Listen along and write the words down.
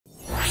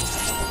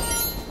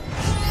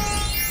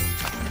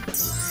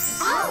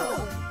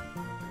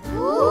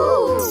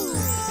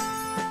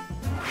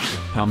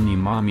POMNI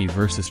Mommy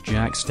vs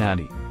JAX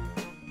Daddy.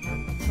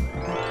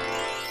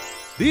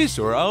 These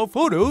are our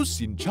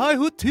photos in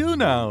childhood till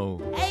now.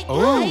 Hey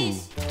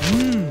guys!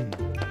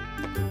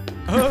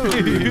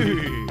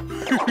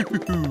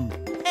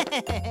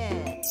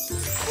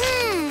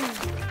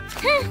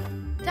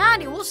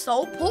 Daddy was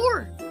so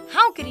poor.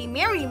 How could he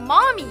marry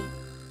Mommy?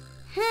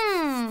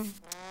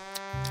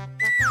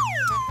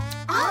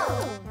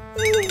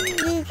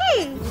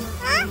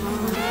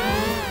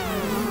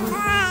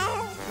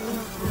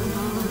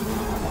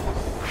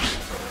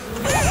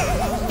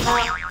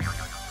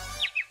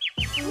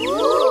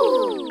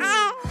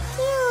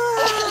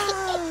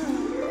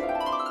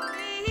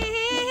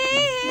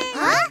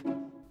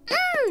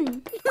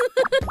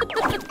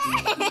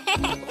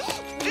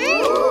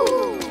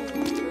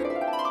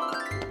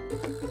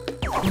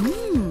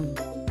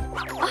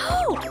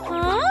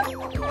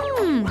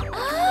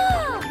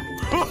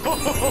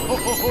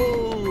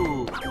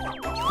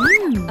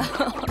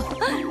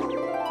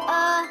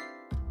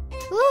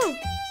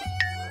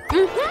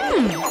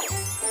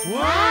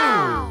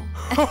 Wow!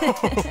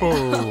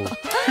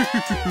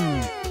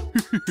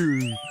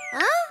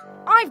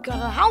 I've got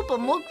to help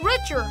him look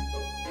richer.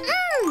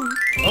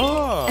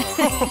 Oh!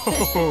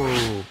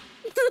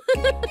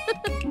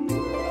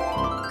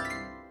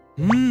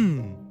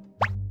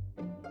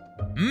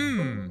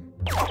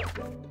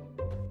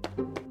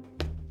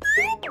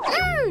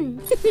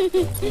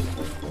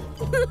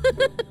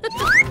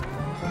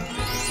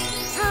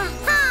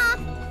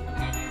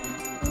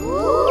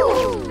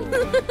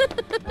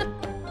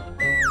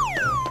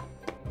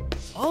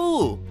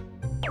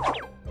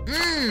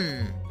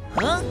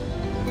 Huh?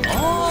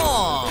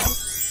 Oh!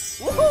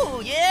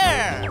 Woohoo!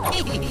 Yeah!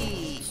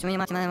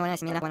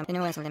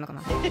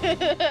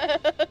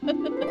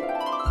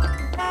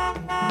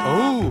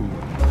 Oh!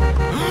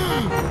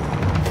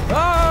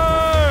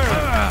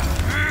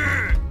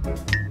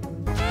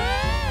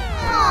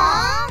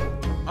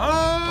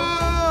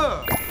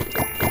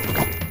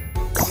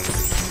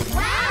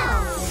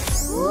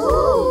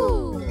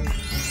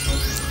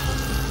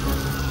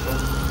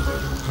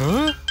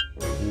 Huh?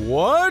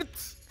 What?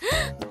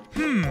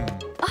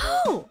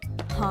 Oh!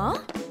 Huh?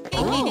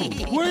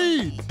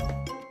 Wait!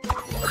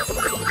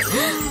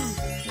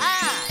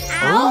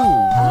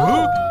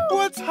 Oh!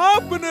 What's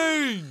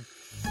happening?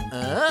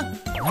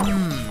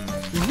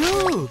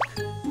 Look!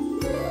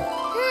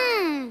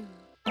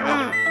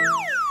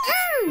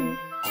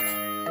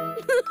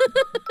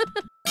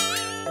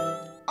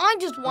 I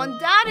just want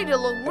Daddy to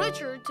look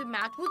richer to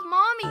match with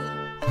Mommy.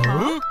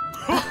 Huh?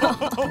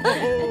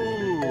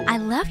 I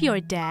love your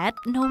dad,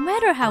 no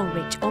matter how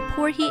rich or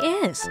poor he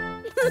is.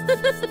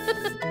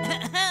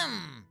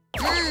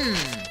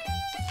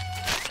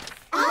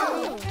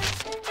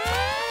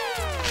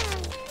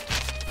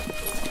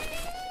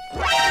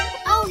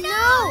 Oh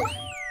no!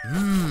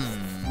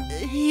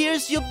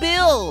 Here's your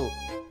bill.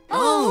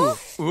 Oh!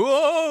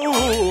 Whoa!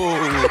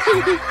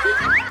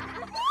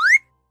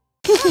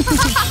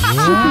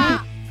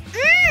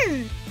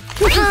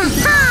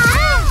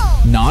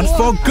 Not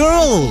for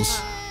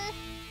girls!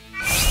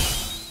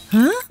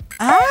 Huh?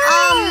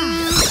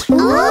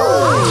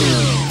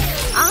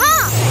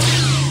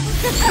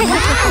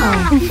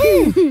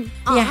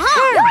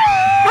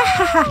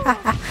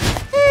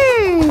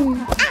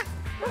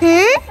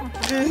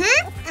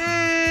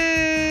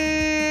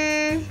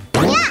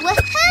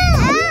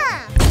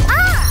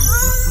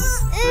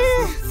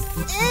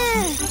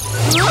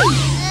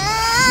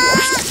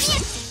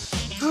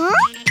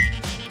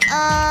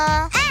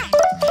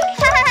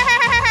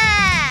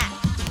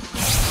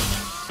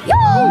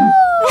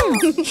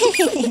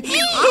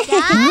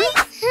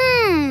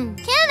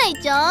 Can I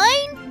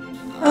join?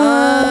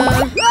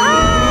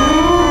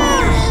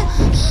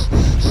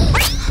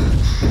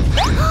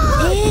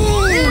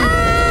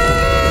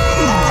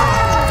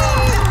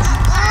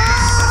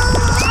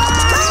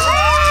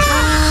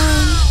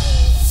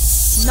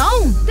 No,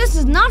 this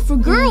is not for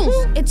girls.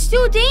 It's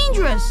too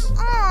dangerous.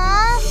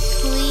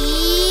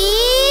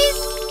 Please?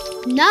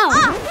 No.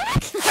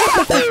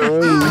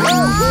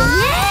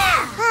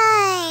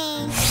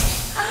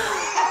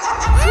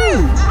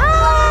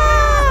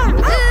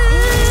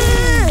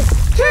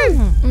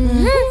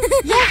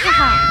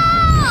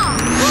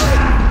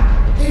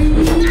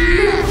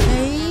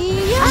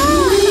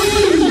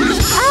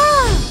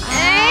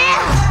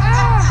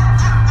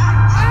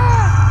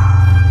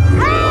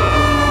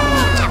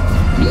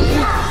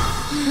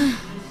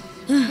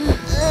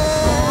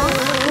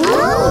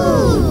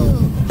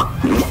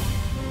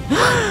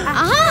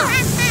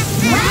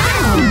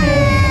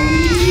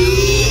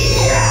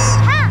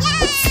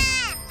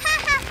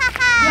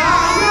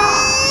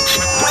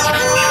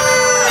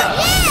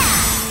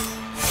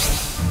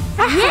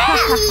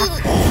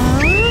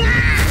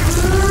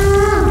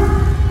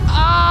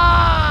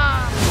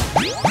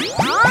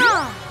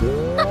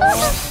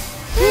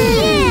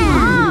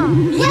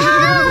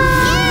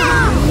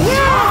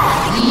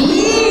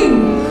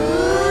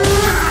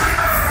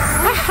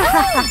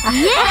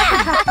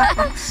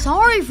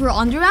 Sorry for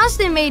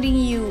underestimating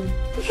you.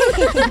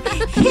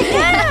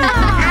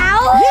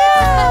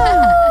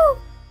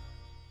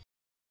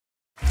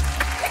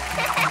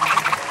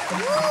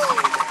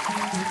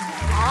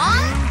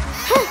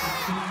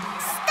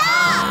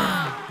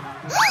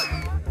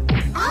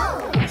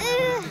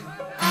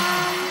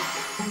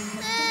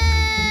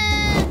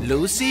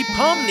 Lucy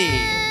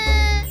POMNI.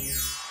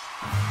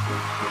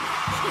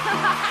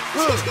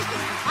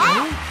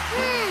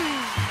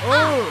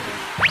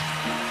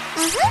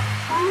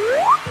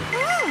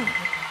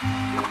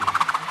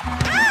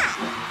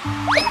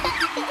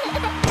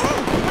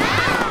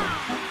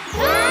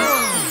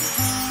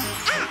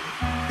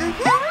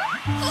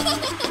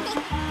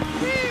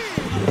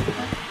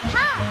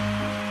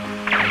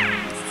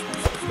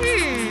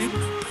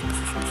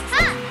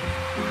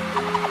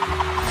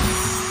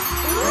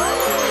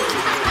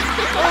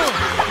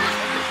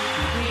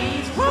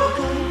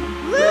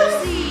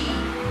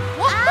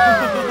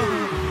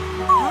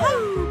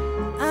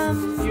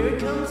 Here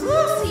comes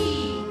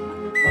Lucy.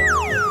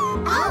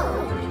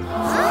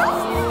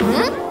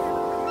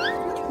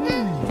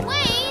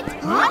 Wait,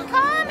 I'm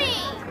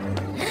coming.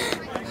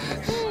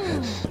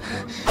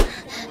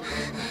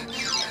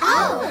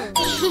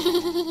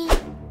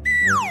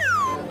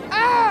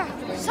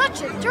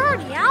 Such a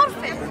dirty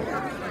outfit.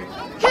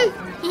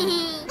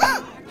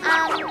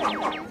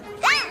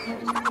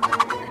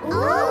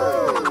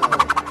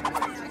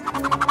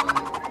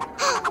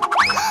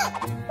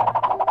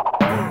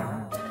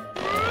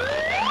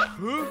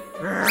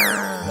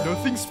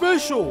 Nothing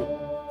special.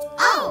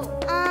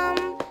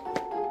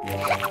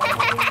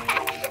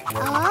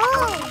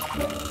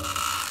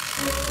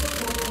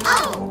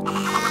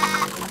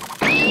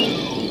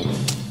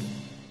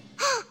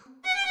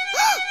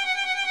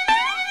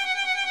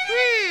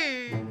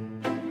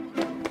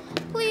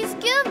 Please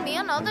give me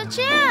another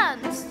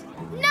chance.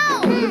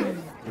 No.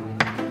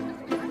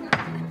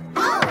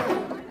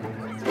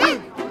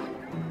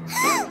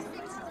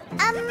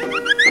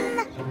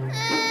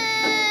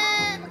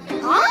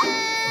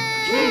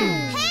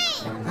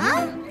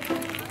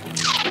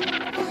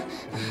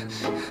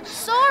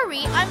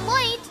 Sorry, I'm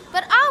late,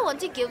 but I want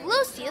to give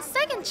Lucy a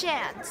second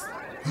chance.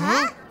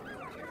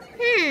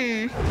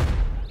 Please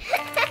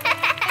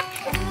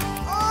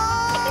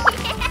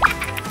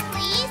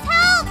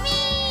help me!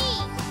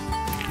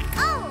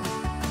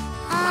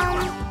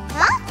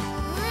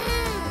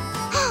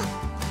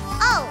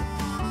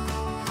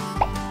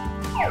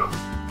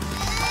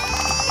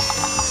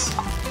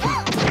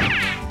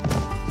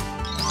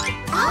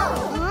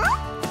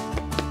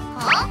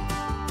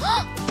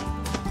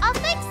 I'll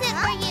fix it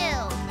for you.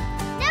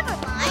 Never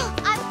mind,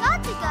 I've got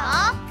to go.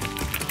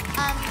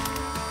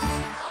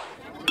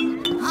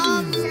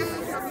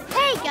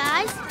 Hey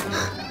guys.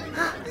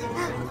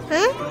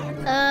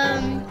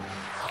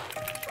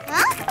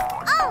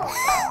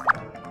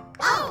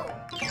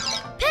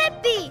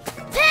 Peppy!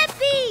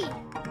 Peppy!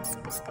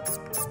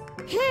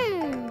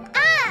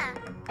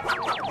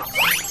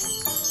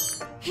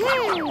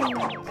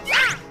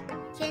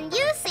 Can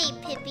you say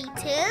Pippi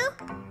too?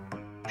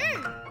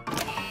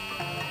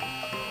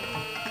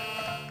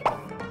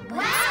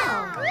 Wow!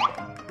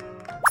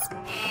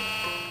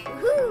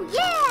 Woo,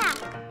 yeah!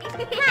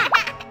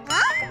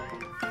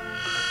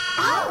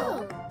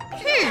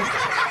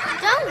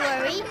 Don't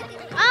worry,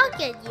 I'll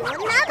get you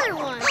another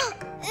one.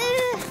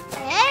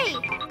 Hey!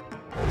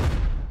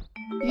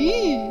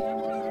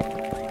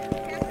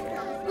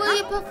 Will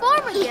you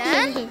perform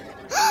again?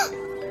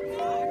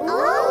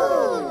 Ooh!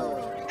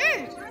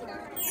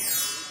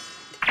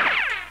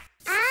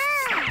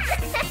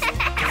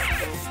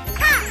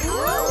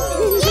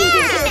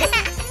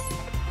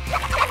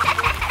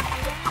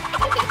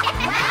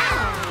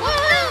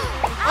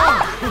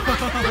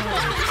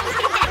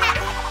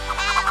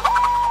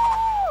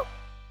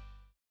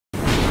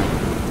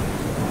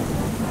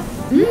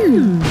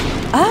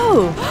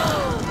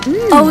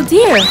 Oh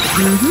dear.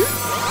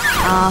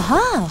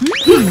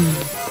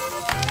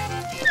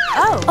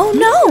 Oh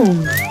no.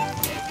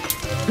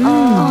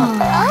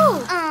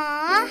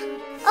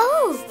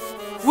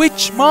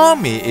 Which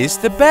mommy is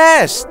the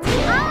best?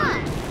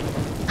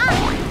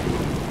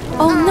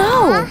 Oh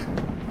no.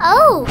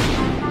 Oh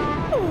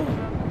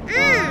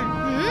no!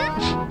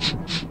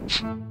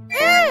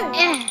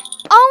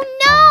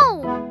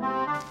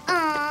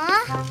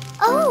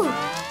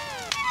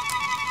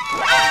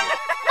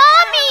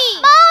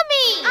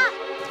 Mommy!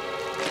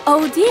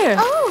 Oh dear.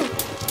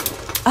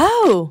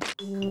 Oh.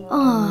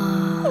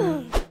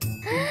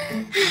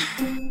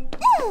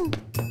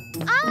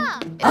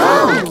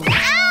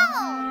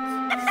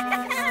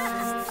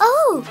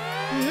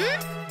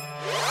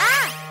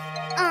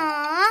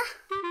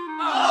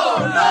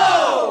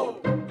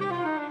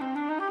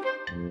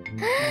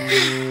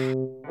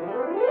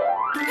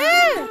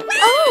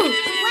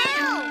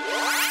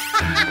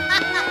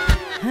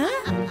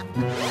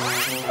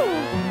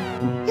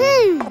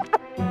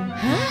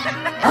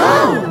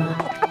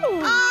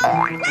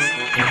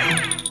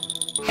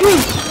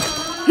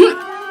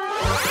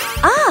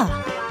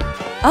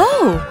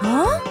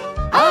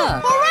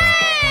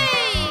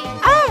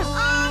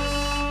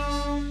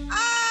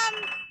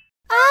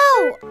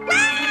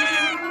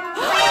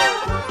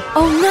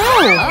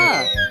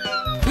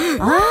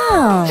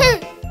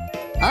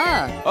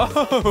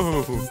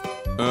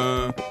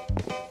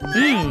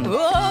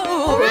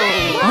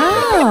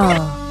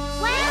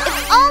 If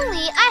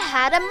only I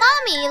had a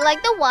mommy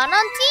like the one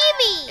on TV.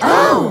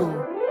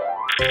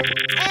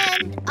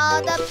 And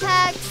all the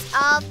packs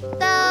of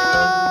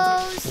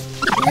those.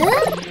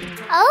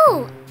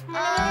 Oh.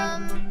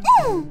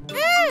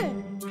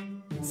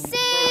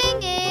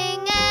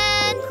 Singing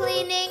and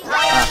cleaning. Oh.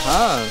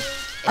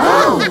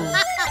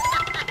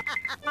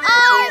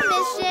 Our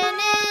mission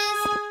is.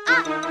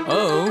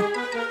 Oh.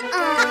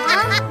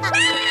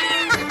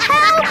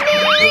 Help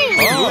me!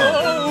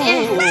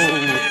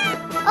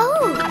 Oh.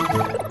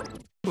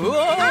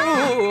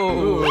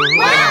 Whoa.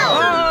 Wow!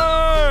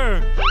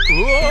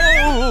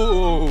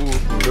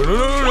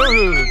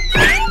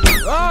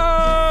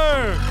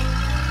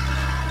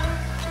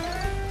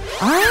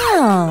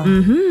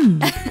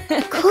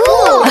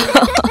 Cool!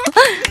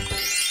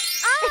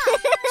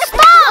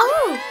 Stop!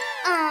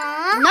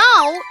 No.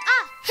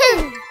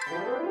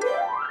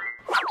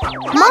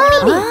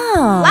 Mommy!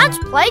 Let's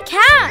play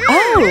cat.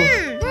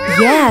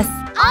 Yes.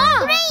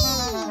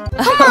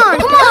 Come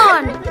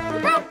on.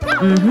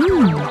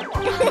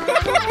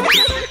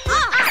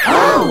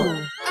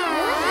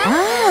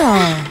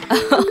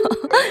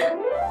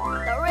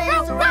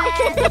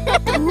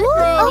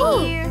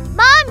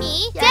 Mommy,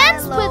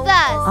 dance with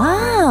us!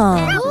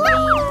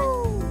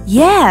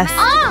 Yes.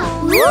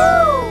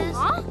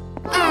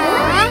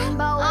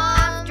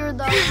 After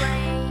the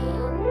rain.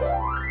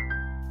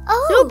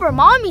 Super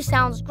Mommy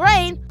sounds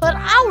great, but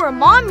our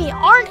mommy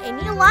aren't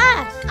any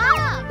less.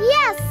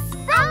 Yes.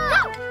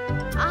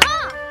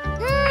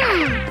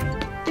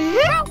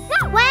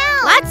 Wow.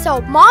 Let's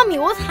help Mommy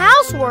with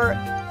housework.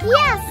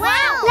 Yes.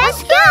 Wow.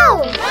 Let's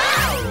go.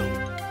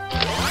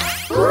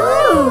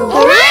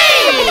 Hooray!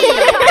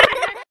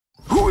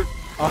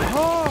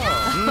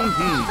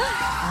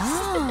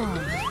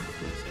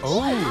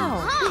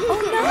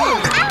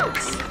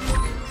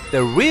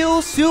 The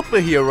real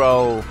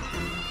superhero.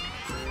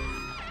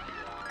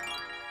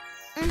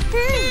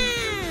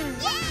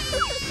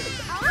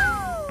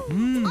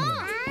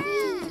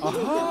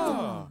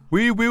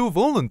 We will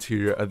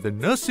volunteer at the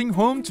nursing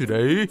home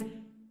today.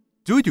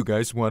 Do you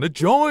guys want to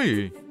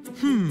join?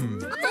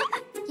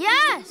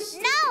 Yes.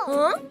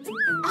 No.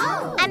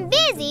 I'm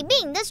busy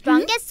being the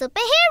strongest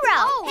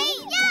superhero.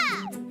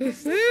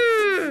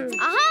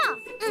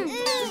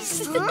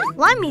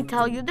 Let me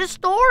tell you the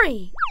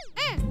story.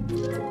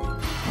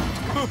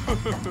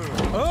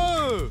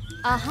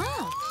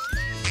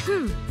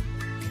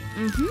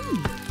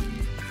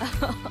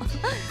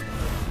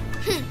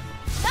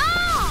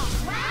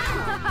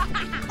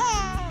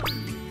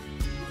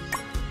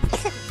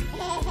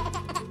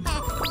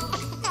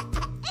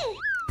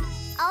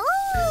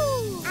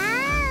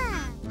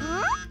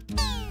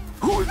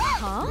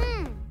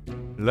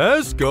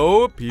 Let's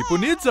go. People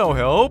need our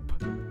help.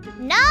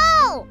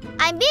 No.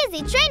 I'm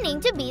busy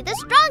training to be the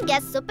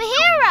strongest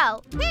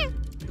superhero.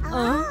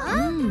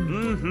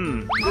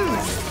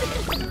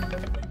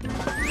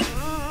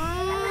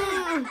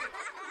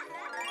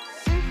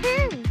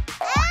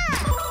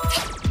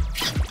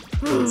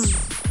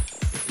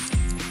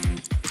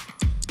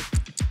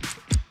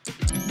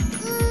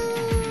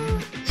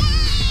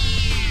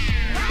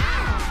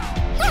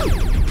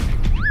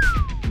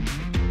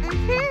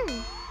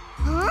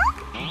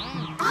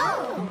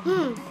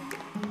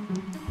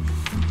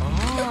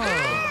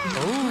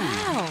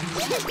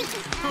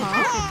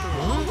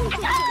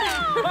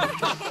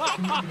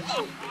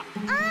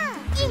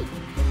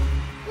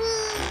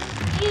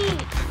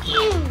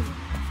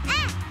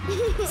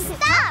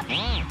 Stop!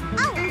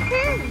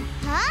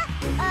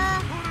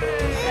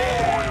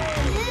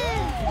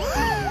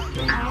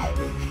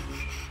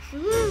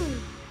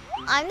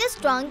 I'm the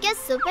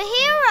strongest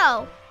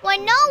superhero, where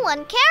no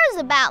one cares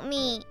about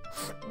me.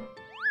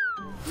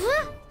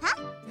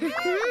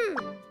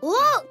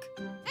 Look!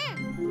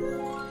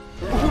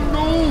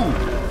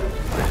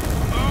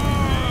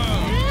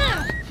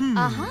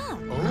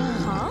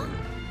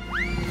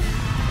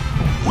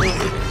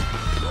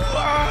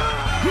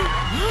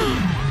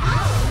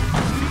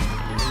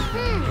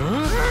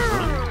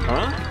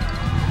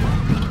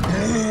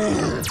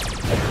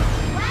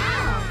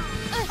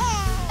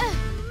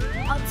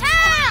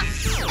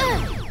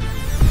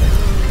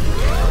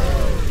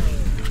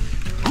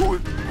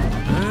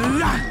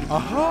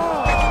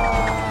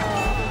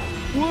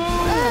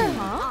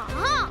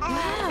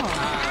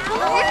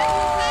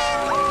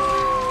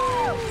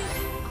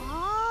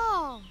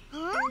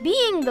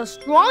 Being the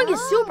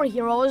strongest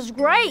superhero is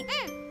great,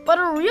 but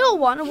a real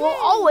one will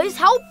always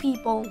help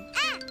people.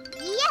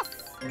 Yes!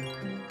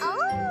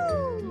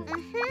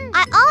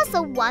 I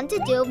also want to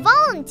do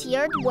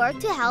volunteer work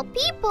to help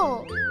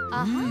people.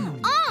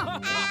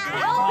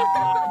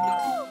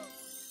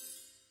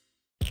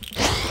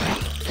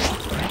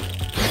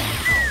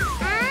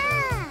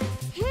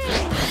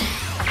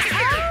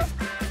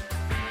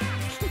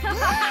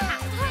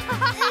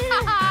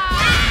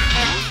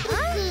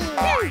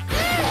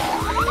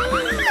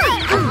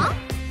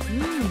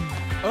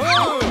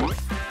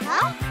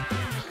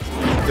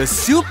 The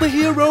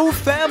superhero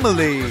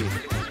family.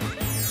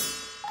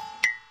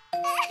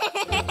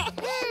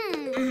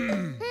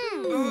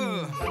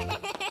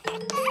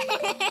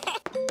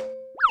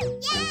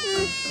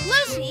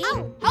 Lucy,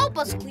 help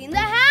us clean the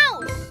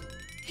house.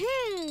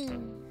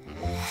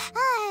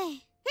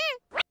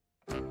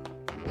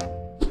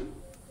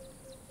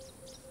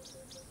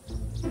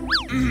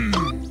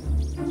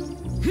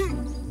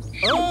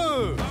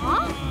 Oh.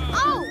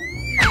 Oh!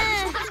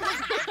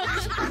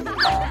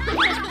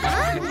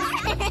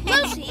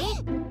 Lucy!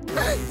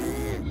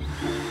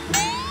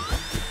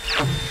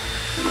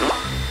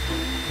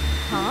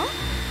 Huh?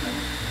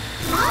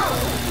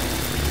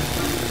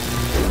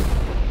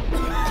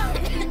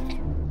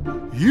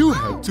 You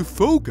have to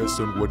focus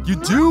on what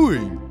you're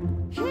doing.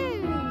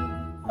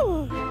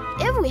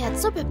 If we had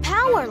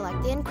superpower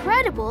like the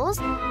Incredibles,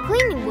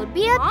 cleaning would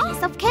be a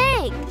piece of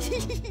cake.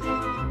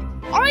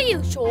 Are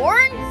you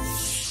sure?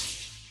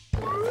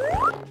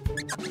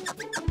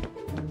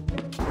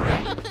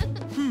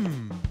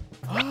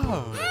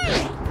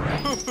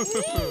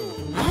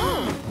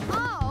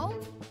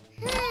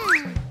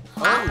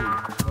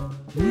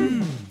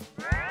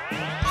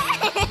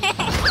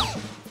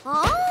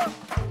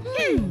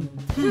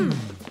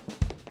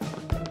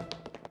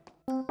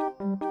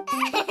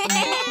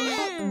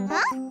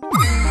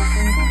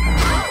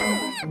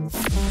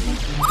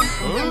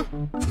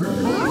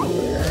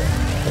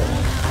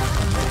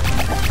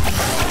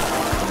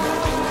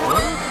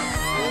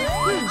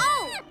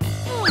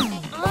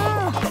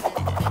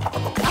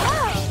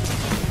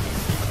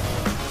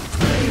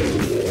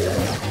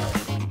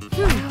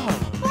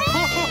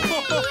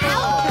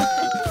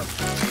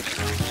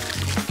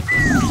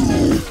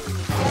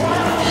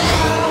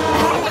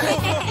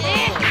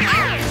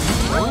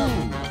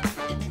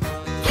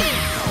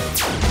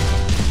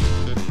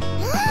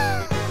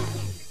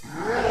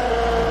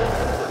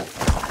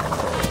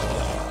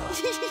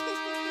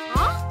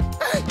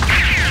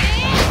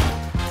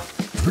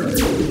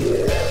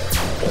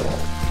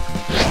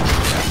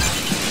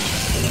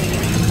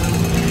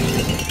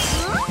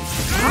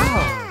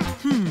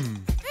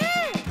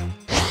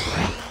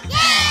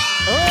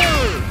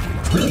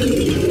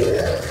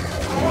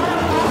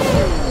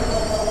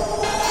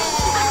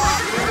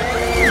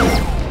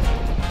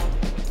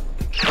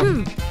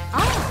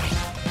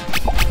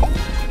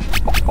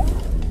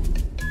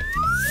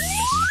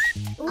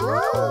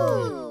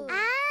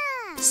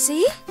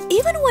 See?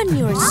 Even when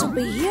you're a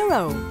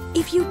superhero,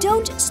 if you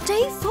don't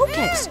stay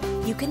focused,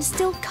 you can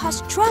still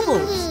cause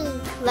troubles.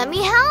 Let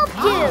me help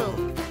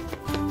you.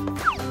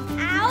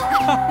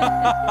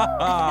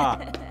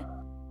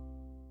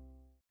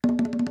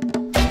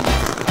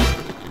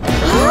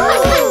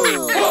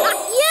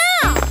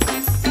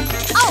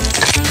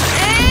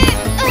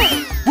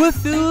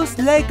 Wolfoo's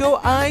Lego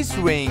ice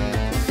ring.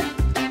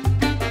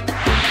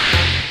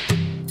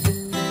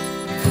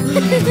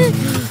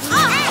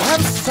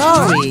 I'm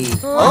sorry.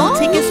 All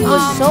tickets were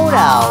sold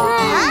out.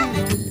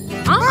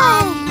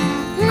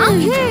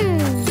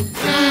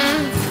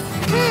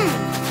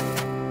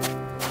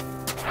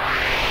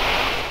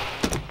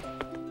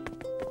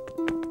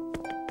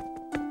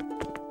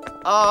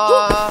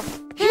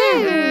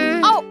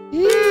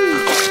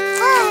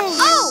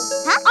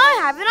 I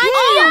have an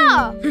idea!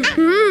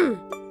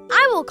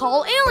 I will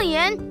call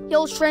Alien,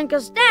 he'll shrink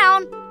us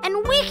down,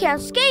 and we can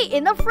skate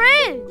in the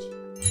fridge!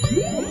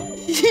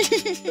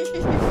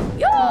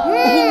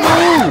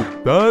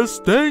 That's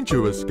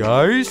dangerous,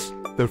 guys.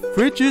 The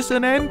fridge is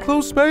an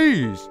enclosed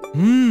space.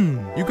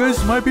 You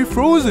guys might be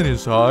frozen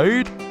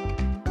inside.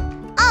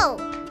 Oh.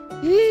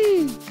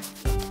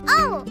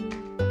 Oh.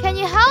 Can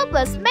you help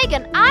us make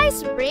an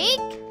ice rink?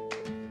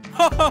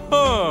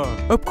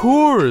 Of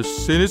course,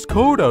 since it's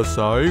cold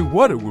outside,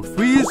 water will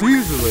freeze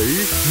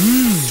easily.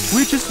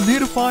 We just need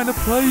to find a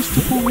place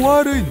to put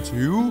water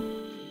into.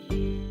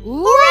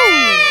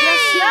 Hooray!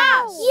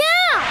 Yes!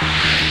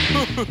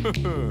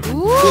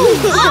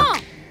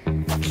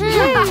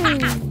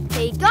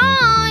 Hey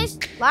guys,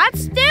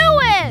 let's do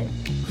it!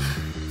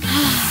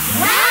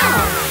 Wow!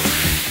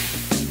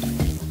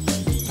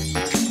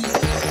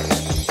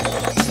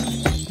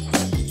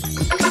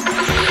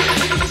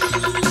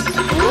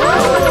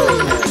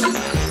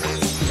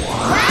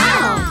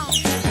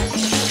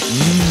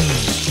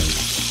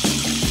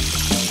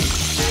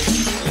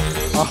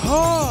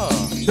 Aha!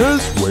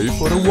 Just wait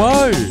for the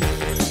wire.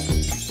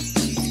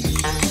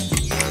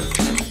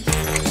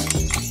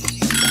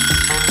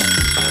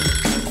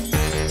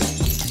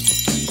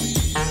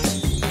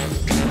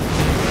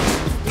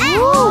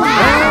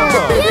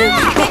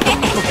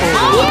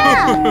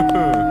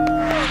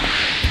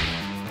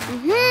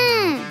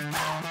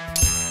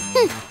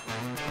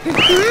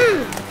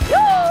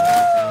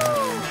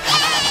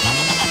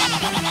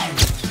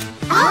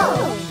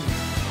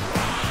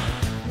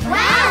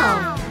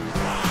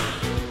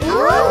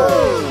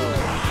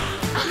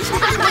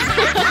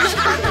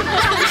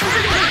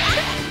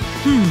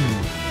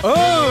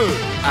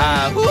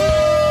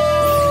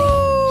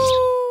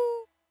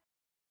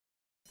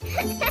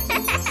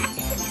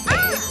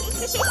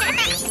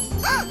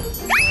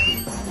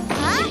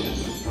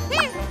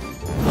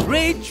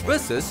 Rich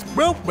versus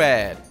broke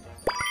bread.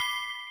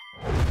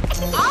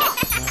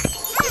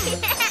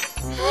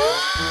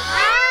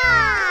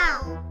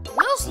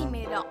 Lucy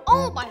made it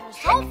all by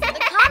herself for the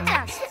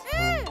contest.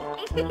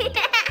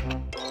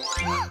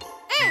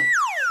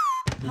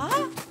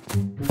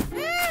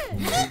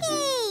 Kiki,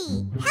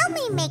 help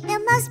me make the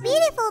most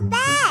beautiful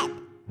bed.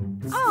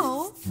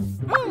 Oh.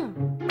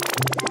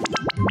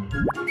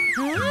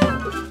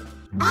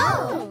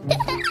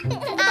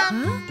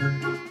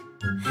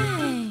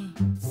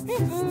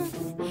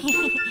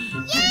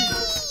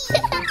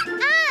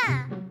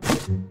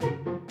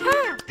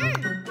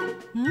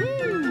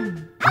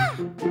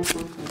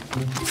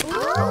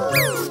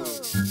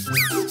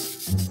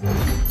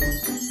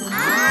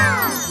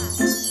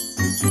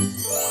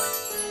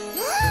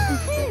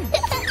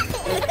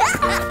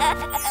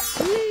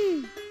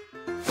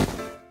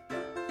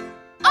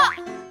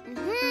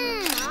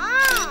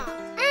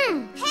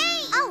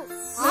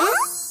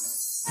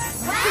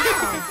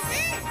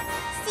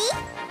 See?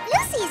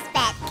 Lucy's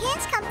bed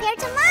can't compare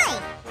to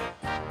mine.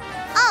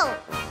 Oh.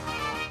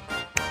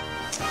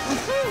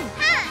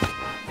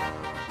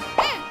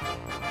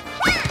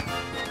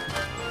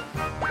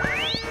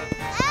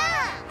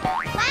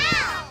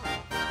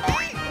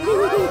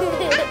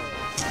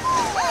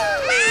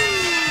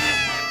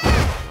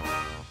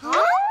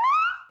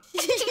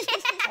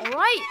 All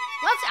right,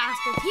 let's ask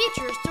the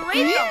teachers to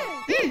rate them.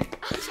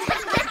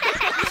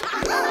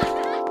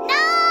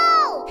 No!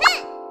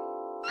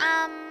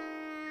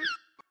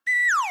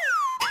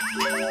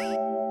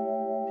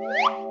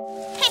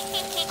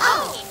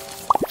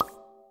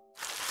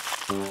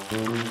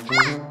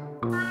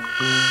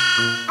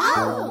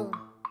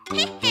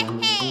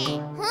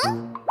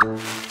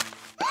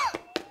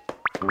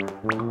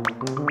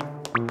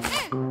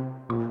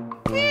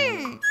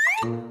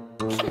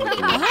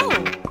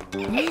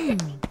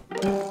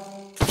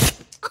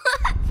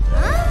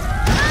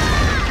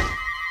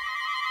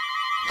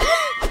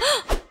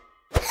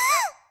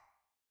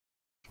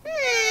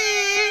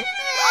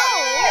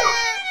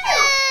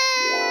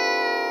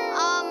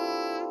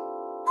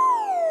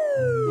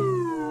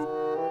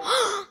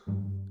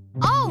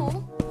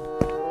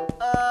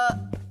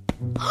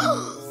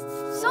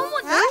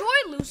 Someone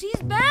destroyed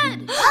Lucy's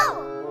bed.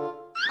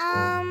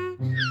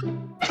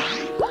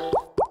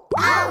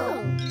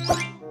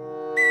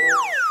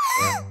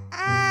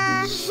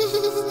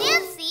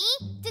 Nancy,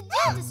 did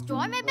you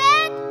destroy my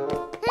bed?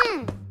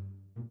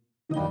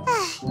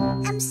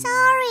 I'm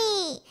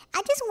sorry.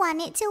 I just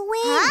wanted to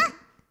win.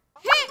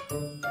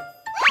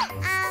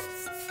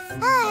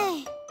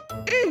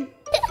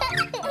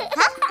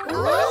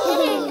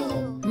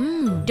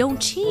 Don't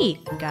cheat,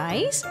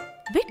 guys.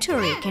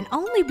 Victory can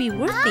only be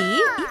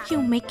worthy if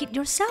you make it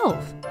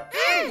yourself.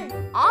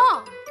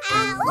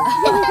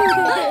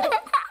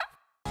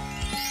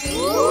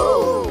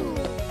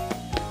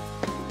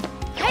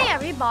 Hey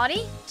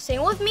everybody,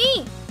 sing with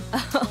me.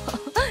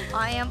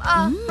 I am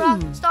a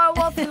rock star,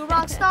 Wolfoo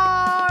rock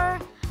star.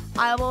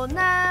 I will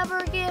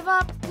never give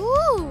up.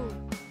 Ooh.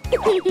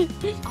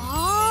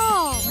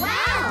 Oh,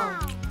 Wow.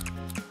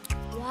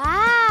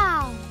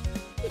 wow.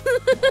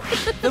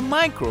 The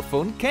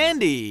microphone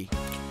candy.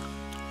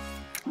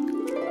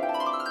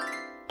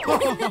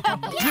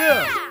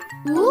 Yeah.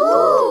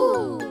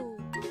 Ooh.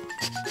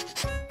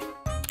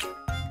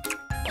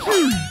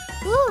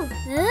 Ooh.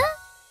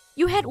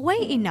 You had way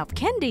enough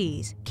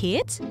candies,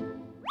 kids.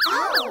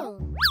 Oh.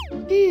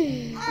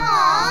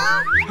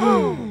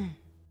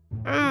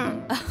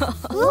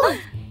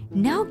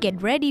 Now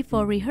get ready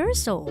for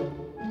rehearsal.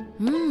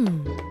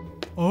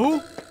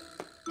 Oh?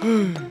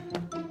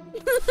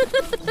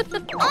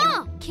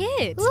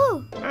 Kids.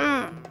 Oh.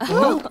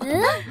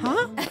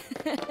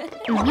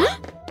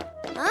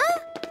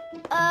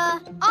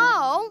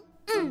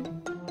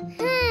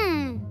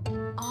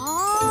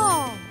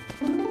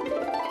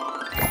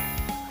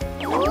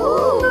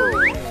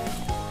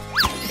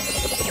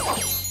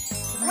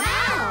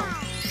 Wow.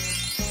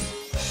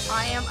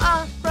 I am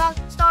a rock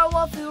star,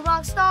 Wolfoo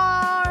rock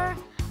star.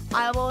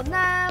 I will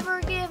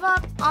never give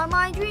up on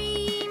my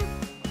dream.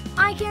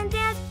 I can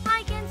dance,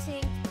 I can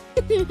sing.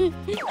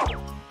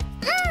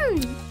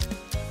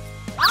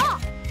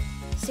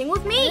 Sing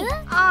with me.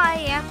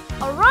 I am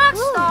a rock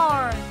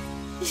star.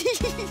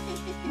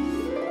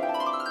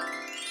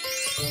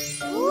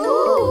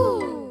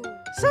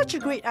 Such a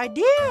great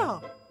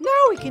idea!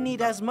 Now we can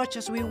eat as much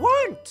as we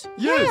want.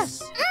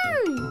 Yes.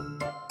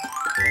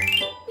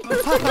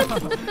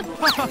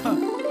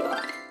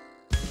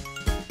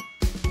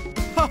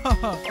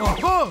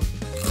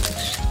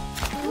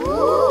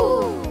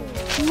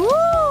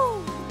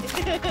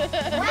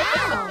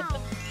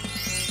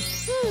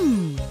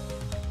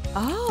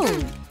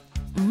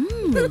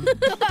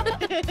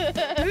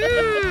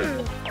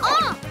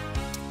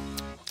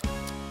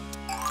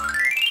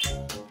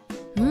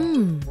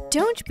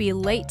 Don't be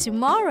late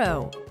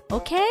tomorrow,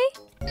 okay?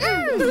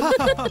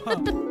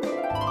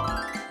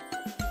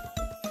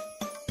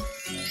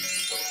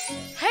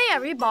 Hey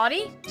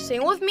everybody,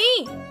 sing with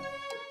me.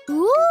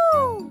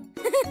 Ooh.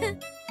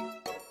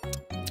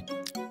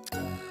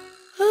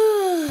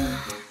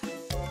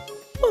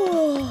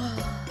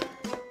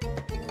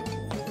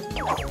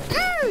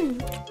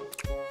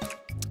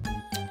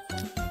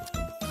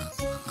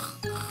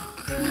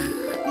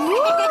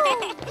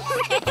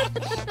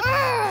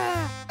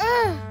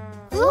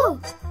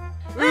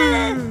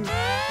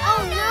 Oh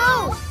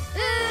no!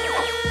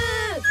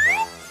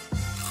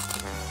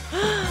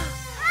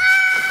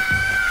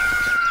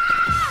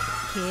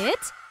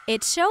 Kids,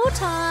 it's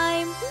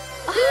showtime.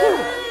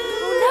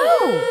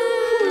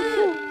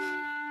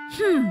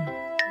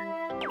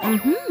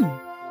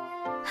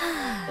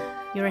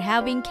 You're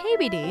having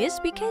cavities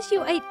because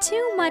you ate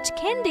too much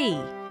candy.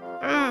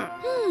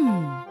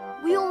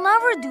 We'll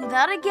never do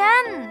that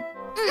again.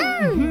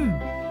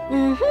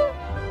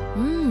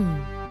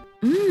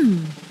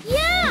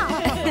 Yeah!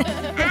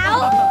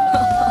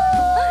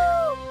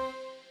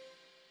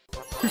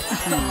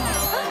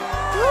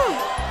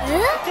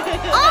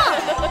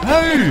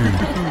 Hey!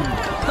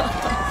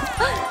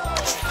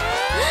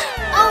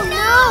 Oh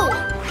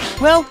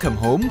no! Welcome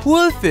home,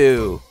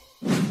 Wolfoo.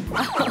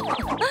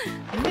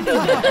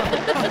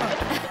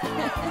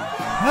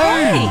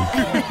 Hey!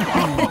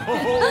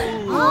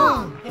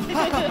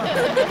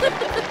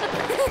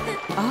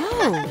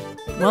 Oh,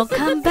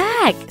 welcome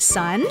back,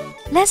 son.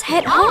 Let's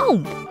head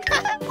home.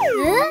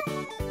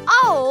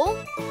 Oh,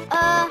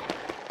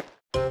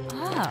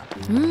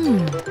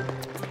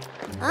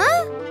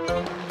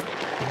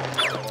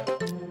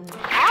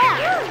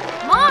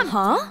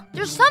 Mom,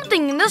 there's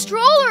something in the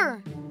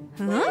stroller.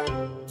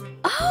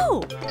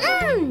 Oh!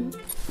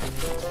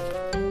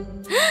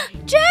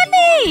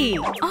 Jenny!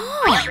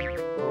 Oh!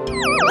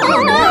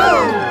 Oh no!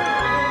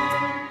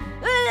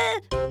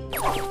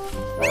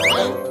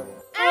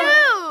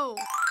 Ew!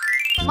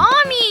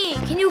 Mommy,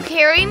 can you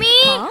carry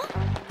me?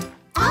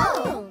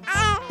 oh,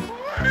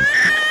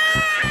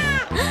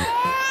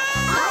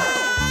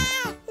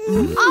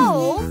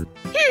 Oh!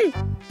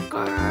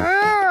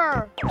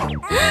 Grrr.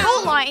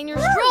 Don't lie in your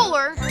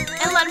stroller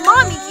and let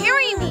Mommy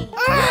carry me.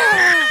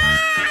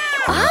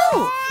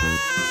 Oh!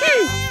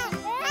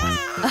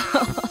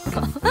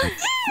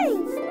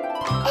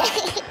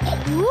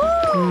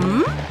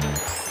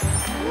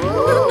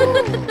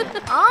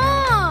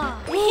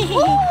 Ah!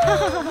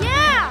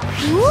 Yeah!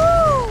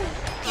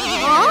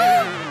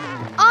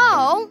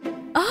 Oh!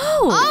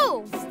 Oh!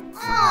 Oh!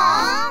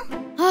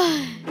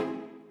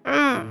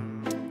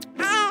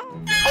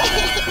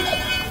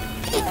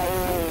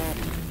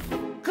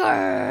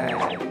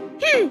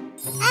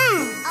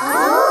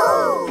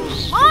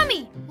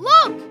 Mommy,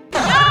 look!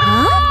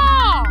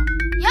 Yeah!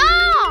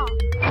 Yeah!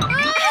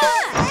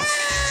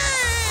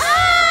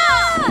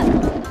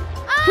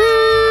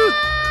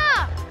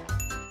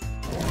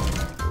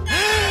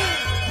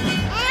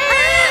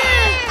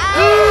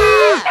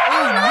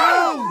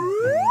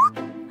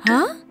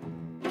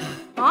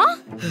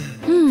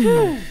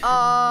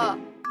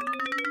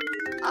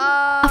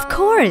 Of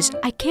course,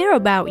 I care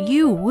about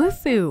you,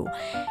 Wolfoo.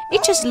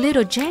 It's just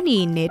little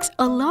Jenny needs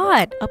a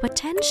lot of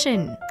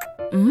attention.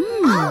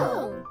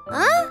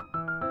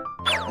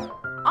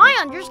 I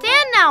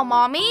understand now,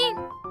 Mommy.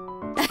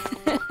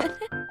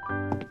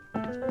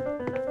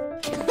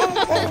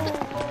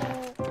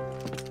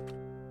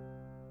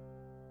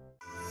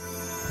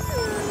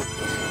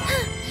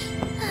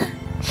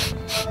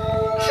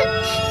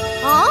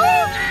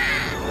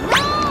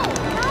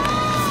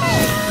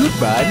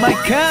 Goodbye, my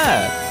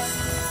cat.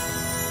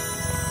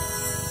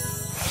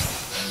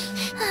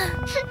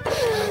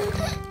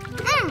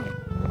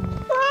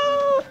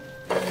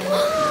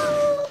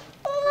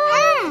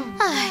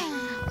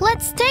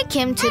 let's take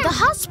him to the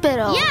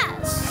hospital.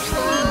 Yes.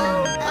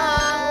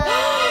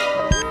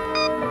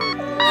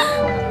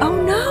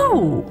 Oh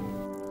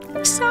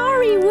no!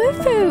 Sorry,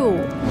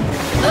 Wolfoo.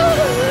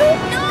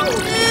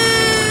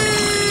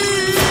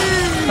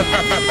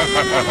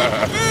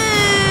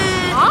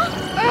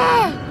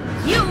 Huh?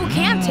 You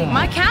can't take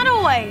my cat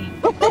away.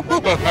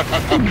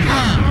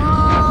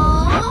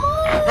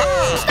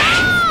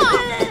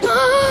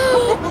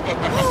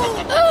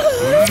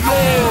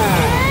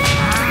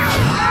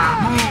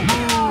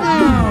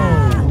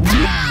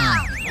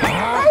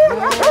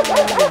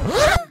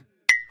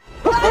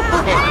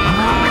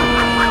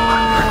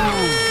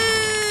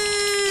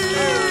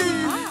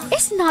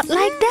 It's not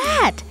like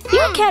that.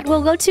 Your cat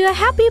will go to a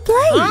happy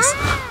place.